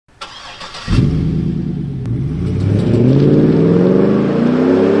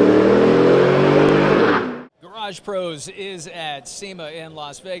GaragePros is at SEMA in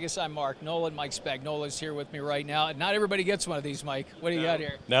Las Vegas. I'm Mark Nolan. Mike Spagnola is here with me right now. Not everybody gets one of these, Mike. What do you got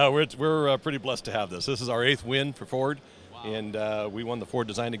here? No, we're pretty blessed to have this. This is our 8th win for Ford, Wow. and we won the Ford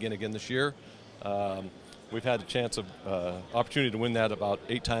Design again this year. We've had a chance of opportunity to win that about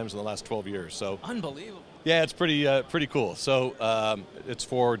 8 times in the last 12 years. So unbelievable. Yeah, it's pretty cool. So it's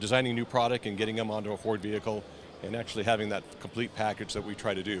for designing new product and getting them onto a Ford vehicle, and actually having that complete package that we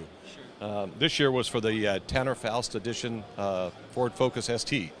try to do. Sure. This year was for the Tanner Faust Edition Ford Focus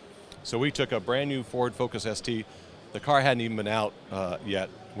ST. So we took a brand new Ford Focus ST. The car hadn't even been out yet.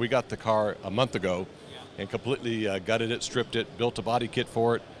 We got the car a month ago and completely gutted it, stripped it, built a body kit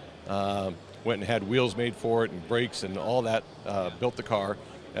for it, went and had wheels made for it and brakes and all that, built the car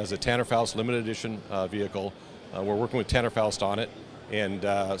as a Tanner Faust limited edition vehicle. We're working with Tanner Faust on it. And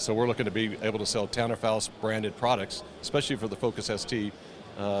so we're looking to be able to sell Tanner Faust branded products, especially for the Focus ST,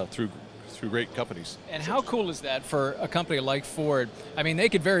 through great companies. And how cool is that for a company like Ford? I mean, they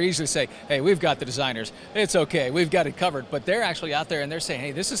could very easily say, hey, we've got the designers, it's okay, we've got it covered. But they're actually out there and they're saying,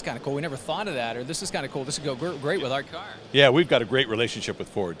 hey, this is kind of cool, we never thought of that, or this is kind of cool, this would go great with our car. Yeah, we've got a great relationship with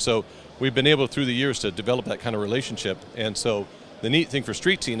Ford. So we've been able through the years to develop that kind of relationship. And so the neat thing for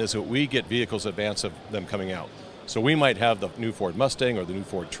Street Scene is that we get vehicles in advance of them coming out. So we might have the new Ford Mustang or the new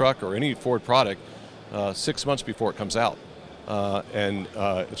Ford truck or any Ford product 6 months before it comes out.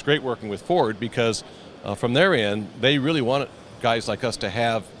 It's great working with Ford because from their end, they really want guys like us to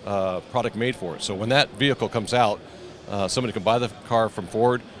have product made for it. So when that vehicle comes out, somebody can buy the car from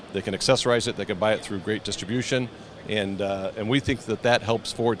Ford, they can accessorize it, they can buy it through great distribution, and we think that that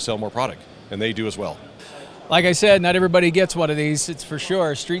helps Ford sell more product, and they do as well. Like I said, not everybody gets one of these, it's for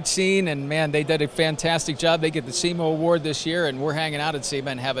sure. Street Scene, and man, they did a fantastic job. They get the SEMA award this year, and we're hanging out at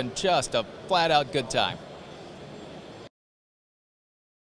SEMA and having just a flat-out good time.